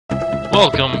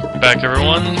Welcome back,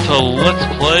 everyone, to Let's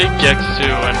Play Gecko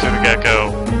Enter the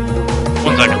Gecko.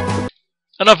 1 second.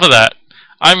 Enough of that.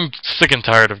 I'm sick and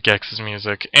tired of Gex's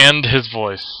music, and his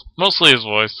voice. Mostly his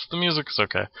voice. The music is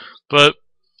okay. But,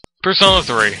 Persona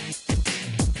 3.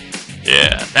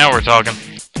 Yeah, now we're talking.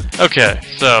 Okay,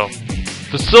 so,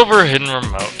 the silver hidden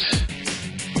remote.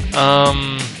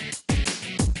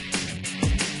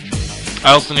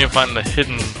 I also need to find the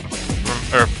hidden,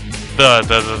 the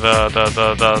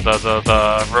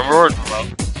reward remote,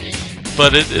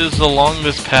 but it is along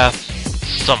this path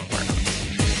somewhere.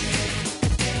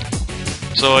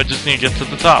 So I just need to get to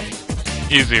the top.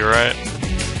 Easy, right?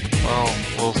 Well,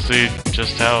 we'll see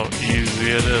just how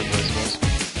easy it is, I suppose.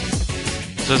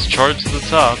 It says charge to the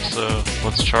top, so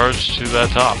let's charge to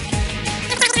that top.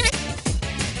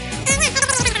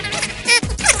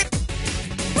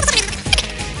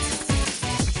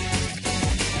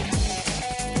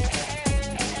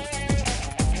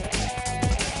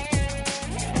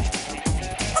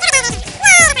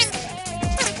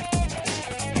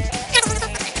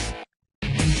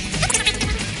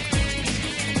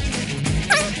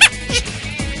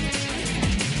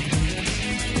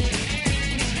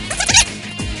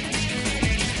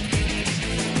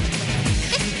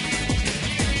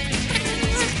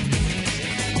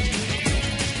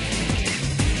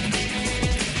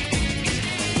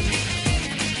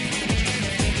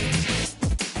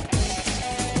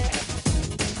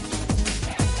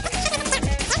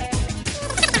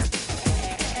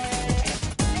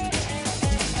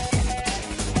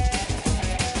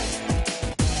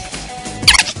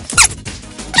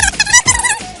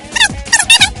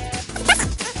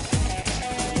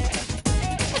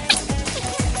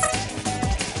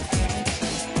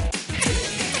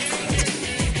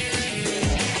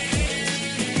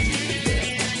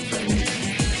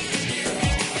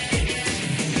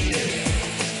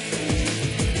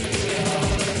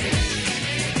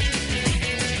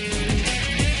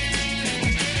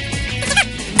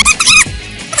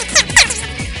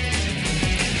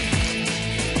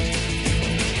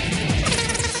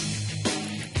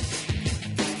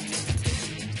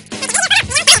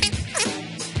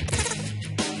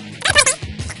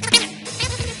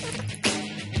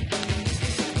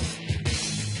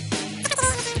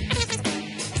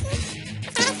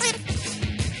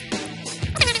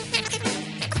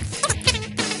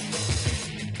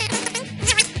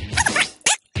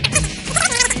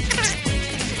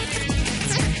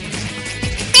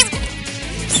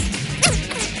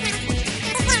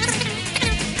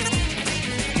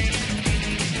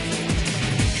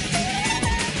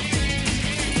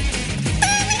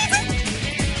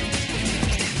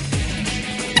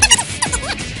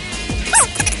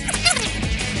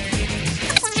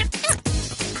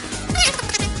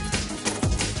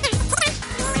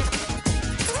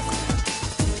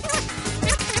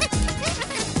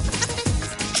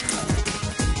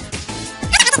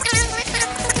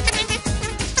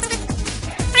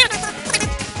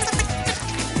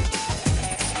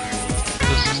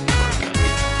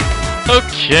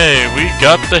 Okay, we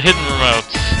got the hidden remote.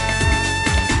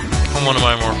 One of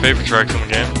my more favorite tracks in the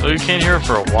game, though you can't hear it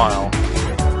for a while.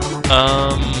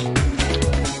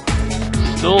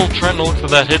 Still trying to look for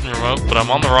that hidden remote, but I'm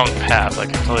on the wrong path, I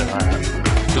can tell you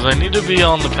that. Because I need to be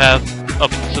on the path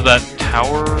up to that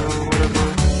tower or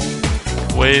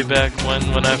whatever. Way back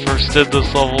when I first did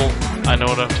this level. I know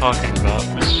what I'm talking about.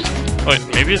 Oh wait,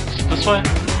 maybe it's this way?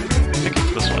 I think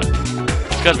it's this way.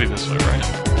 It's gotta be this way, right?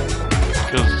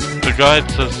 Because the guide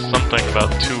says something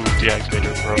about 2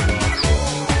 deactivated robots.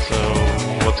 So,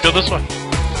 let's go this way.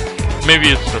 Maybe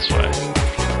it's this way.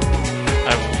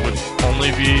 I would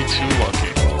only be too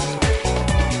lucky.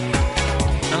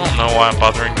 I don't know why I'm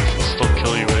bothering to still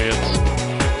kill you idiots.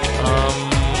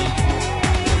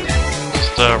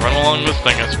 Just run along this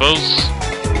thing, I suppose.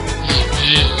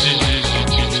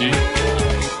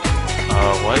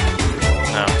 What?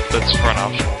 No, that's for an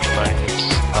optional thing.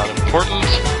 It's not important.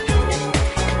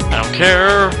 I don't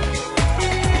care.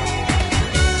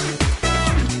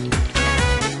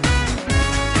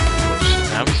 Should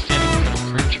now be standing in front of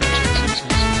current church and use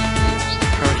the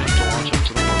project to launch up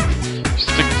to the world. You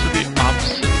stick to the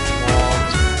opposite wall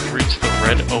to reach the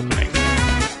red opening.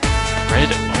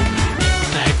 Red opening?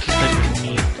 What the heck does that even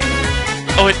mean?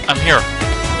 Oh wait, I'm here.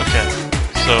 Okay,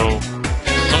 so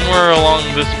somewhere along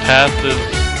this path is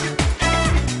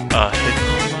a hidden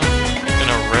remote in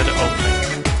a red opening.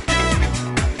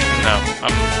 No,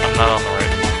 I'm not on the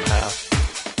right path.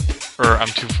 Or I'm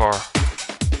too far.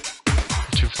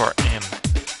 I'm too far in.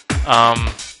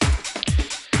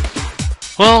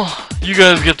 Well, you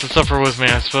guys get to suffer with me,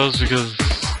 I suppose, because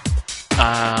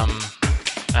I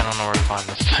don't know where to find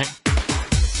this thing.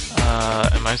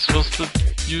 I supposed to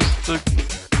use the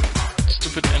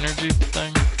stupid energy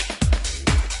thing?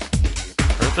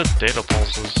 Where are the data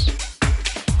pulses?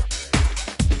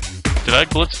 Did I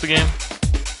glitch the game?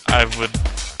 I would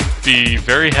be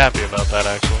very happy about that,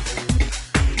 actually.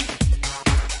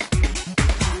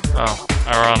 Oh,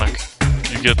 ironic.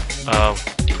 You get a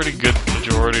pretty good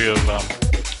majority of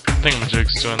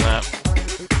thingamajigs doing that.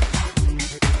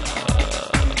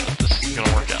 This is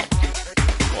gonna work out.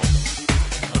 Whoa.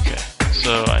 Okay,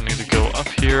 so I need to go up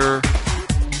here,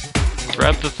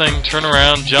 grab the thing, turn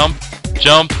around, jump,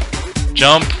 jump,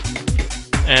 jump,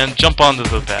 and jump onto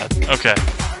the pad. Okay.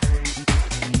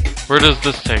 Where does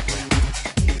this take me?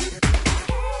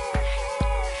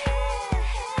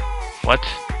 What?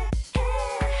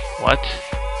 What?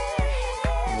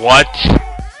 What?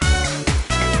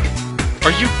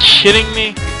 Are you kidding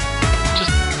me?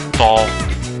 Just fall.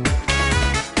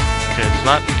 Okay, it's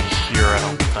not here, I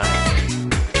don't think.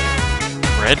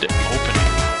 Red opening.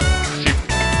 I see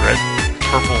red,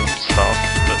 purple stuff,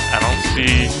 but I don't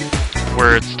see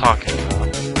where it's talking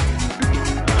about.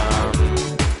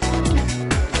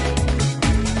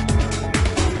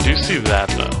 I do see that,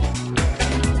 though.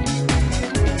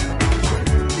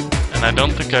 And I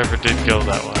don't think I ever did go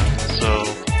that way, so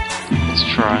let's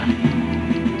try.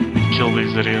 Kill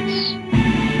these idiots.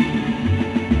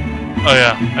 Oh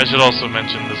yeah, I should also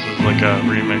mention this is like a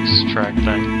remix track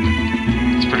thing.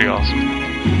 It's pretty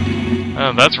awesome.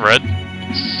 Oh, that's red.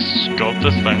 Let's go up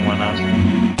this thing, why not?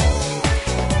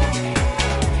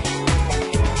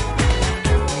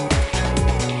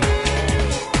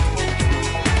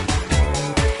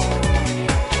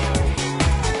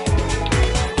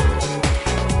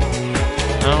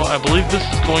 No, I believe this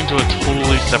is going to a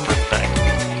totally separate thing.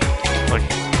 Like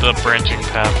the branching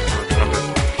path for number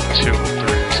 2 or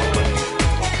 3 or something.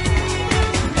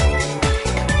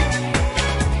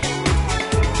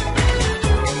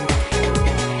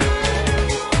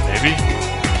 Maybe?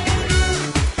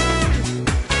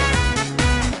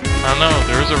 I don't know,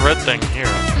 there is a red thing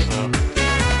here, so...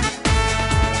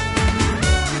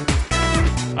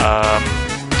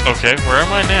 Okay, where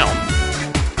am I now?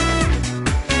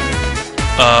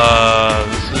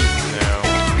 This is new.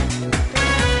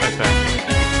 I think.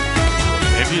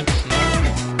 Maybe it's not.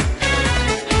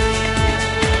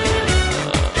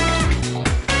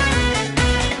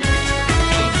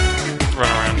 Run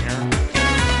around here.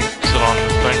 Sit on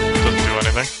this thing. Doesn't do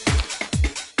anything.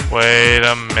 Wait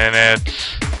a minute.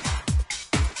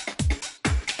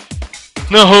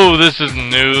 No, this is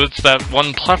new. It's that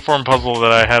one platform puzzle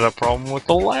that I had a problem with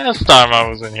the last time I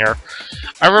was in here.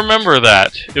 I remember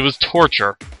that. It was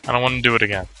torture. I don't want to do it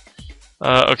again.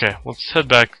 Okay, let's head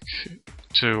back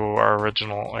to our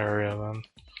original area then.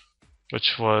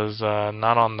 Which was,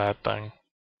 not on that thing.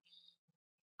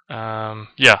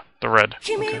 Yeah, the red.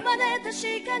 Okay.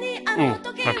 Ooh,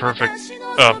 my perfect,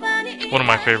 one of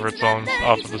my favorite songs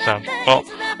off of the soundtrack. Well,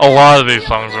 a lot of these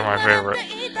songs are my favorite.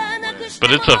 But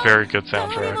it's a very good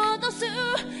soundtrack.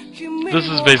 This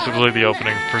is basically the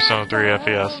opening Persona 3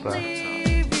 FES thing.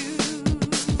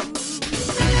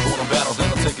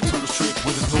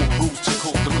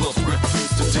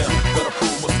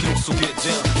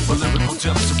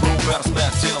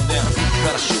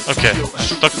 Okay,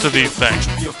 stuck to these things.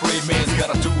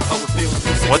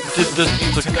 What did this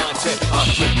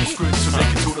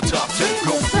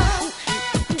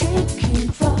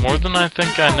more than I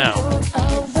think I know.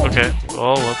 Okay,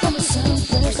 well,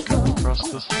 let's go across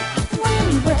this thing.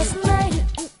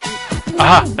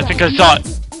 Aha! I think I saw it!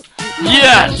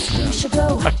 Yes!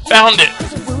 I found it!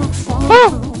 Woo!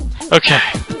 Okay.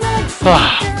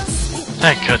 Ah,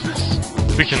 thank goodness.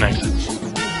 We can exit.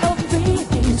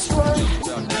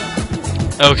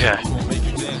 Okay.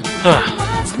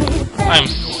 I'm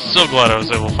so glad I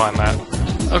was able to find that.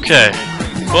 Okay.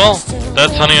 Well,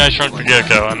 that's Honey, I Shrunk the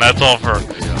Gecko, and that's all for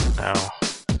now.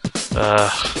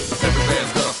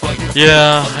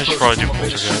 Yeah, I should probably do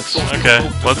Poltergeist. Okay,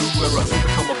 let's...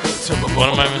 What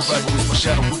am I missing?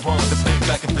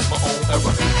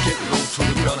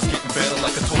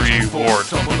 Reward.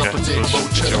 Okay, so this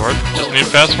shouldn't be too hard. Just need to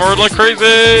fast forward like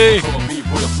crazy!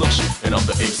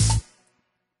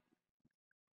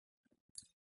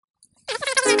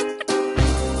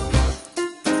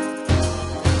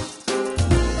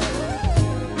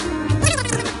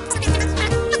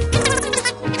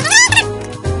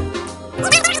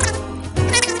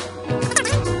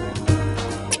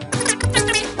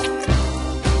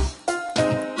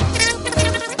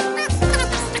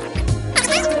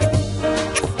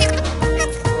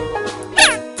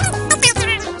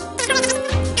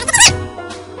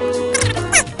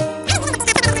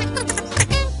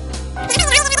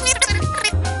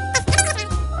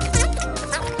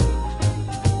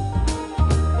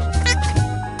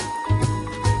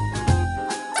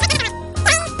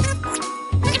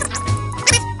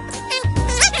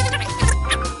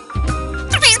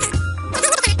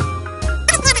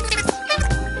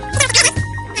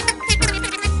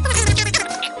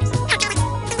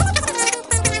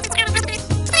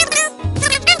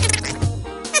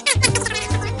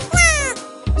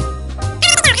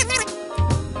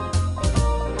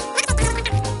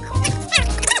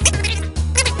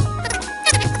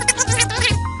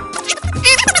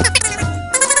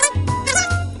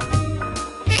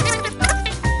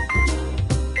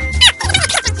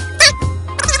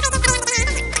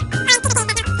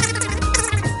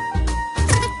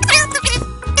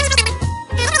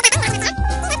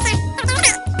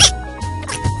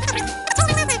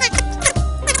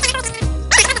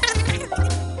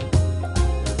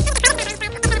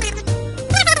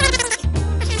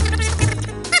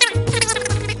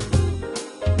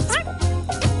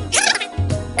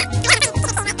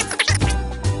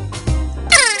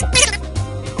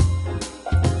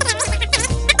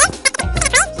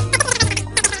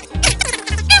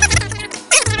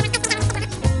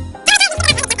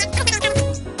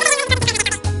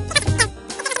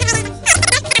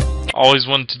 always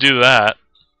wanted to do that.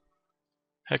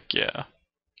 Heck yeah.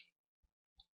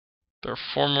 There are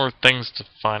 4 more things to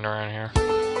find around here.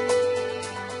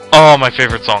 Oh, my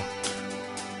favorite song.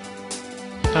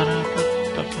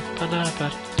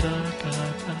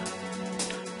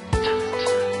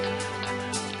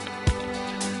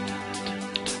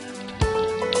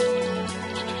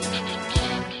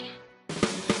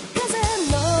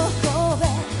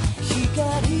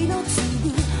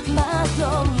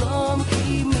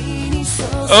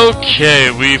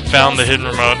 Okay, we found the hidden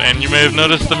remote, and you may have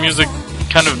noticed the music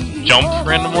kind of jumped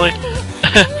randomly,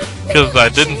 because I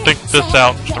didn't think this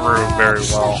out through very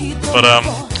well. But,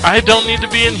 I don't need to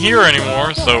be in here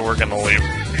anymore, so we're gonna leave.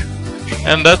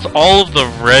 And that's all of the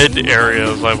red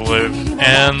areas, I believe.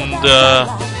 And,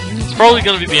 it's probably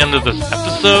gonna be the end of this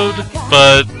episode,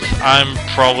 but I'm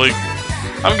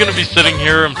gonna be sitting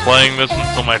here and playing this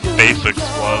until my face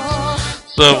explodes.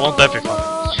 So, won't that be fun?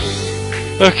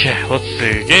 Okay, let's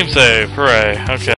see. Game save. Hooray. Okay.